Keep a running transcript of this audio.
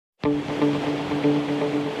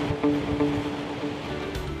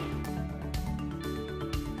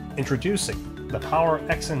Introducing the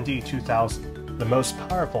PowerXND 2000, the most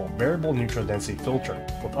powerful variable neutral density filter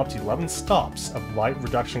with up to 11 stops of light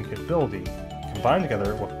reduction capability combined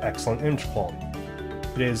together with excellent image quality.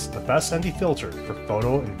 It is the best ND filter for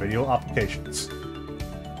photo and video applications.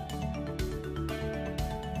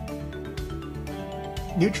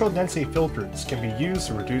 Neutral density filters can be used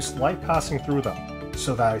to reduce light passing through them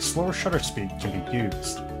so that a slower shutter speed can be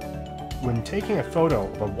used. When taking a photo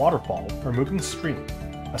of a waterfall or moving stream,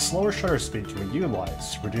 a slower shutter speed can be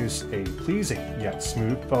utilized to produce a pleasing yet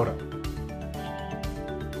smooth photo.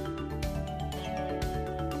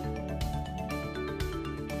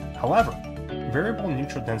 However, variable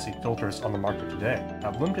neutral density filters on the market today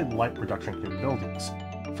have limited light reduction capabilities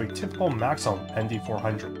for a typical maximum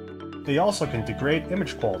ND400. They also can degrade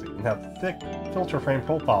image quality and have thick filter frame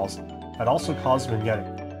profiles that also cause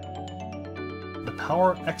vignetting. The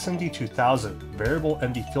PowerXND 2000 variable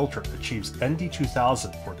ND filter achieves ND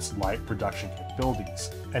 2000 for its light reduction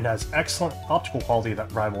capabilities and has excellent optical quality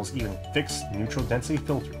that rivals even fixed neutral density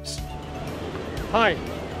filters. Hi,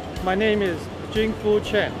 my name is Jingfu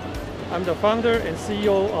Chen. I'm the founder and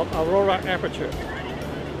CEO of Aurora Aperture.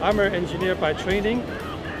 I'm an engineer by training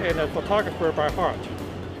and a photographer by heart.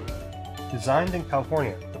 Designed in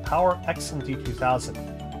California, the PowerXND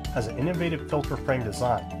 2000 has an innovative filter frame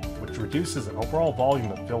design which reduces the overall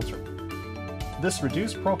volume of filter. This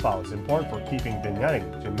reduced profile is important for keeping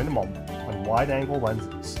vignetting to a minimum on wide-angle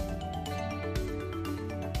lenses.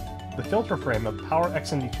 The filter frame of the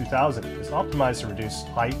PowerXND 2000 is optimized to reduce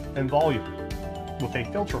height and volume. With a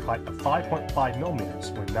filter height of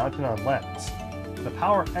 5.5mm when mounted on lens, the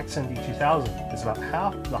PowerXND 2000 is about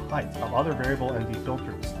half the height of other variable ND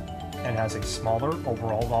filters and has a smaller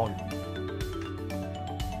overall volume.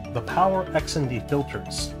 The PowerXND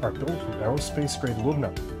filters are built from aerospace-grade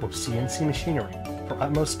aluminum with CNC machinery for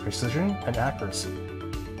utmost precision and accuracy.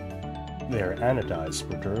 They are anodized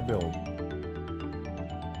for durability.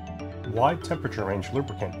 Wide temperature range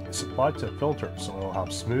lubricant is supplied to the filter so it will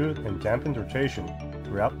have smooth and dampened rotation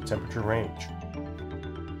throughout the temperature range.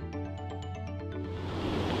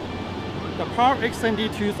 The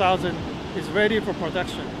PowerXND 2000 is ready for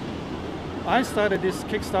production. I started this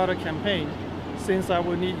Kickstarter campaign since I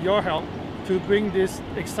will need your help to bring this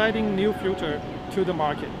exciting new filter to the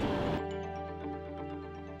market.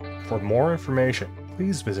 For more information,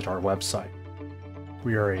 please visit our website.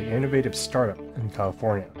 We are an innovative startup in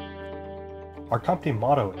California. Our company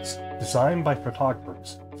motto is, "Designed by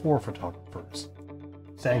photographers, for photographers."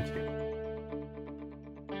 Thank you.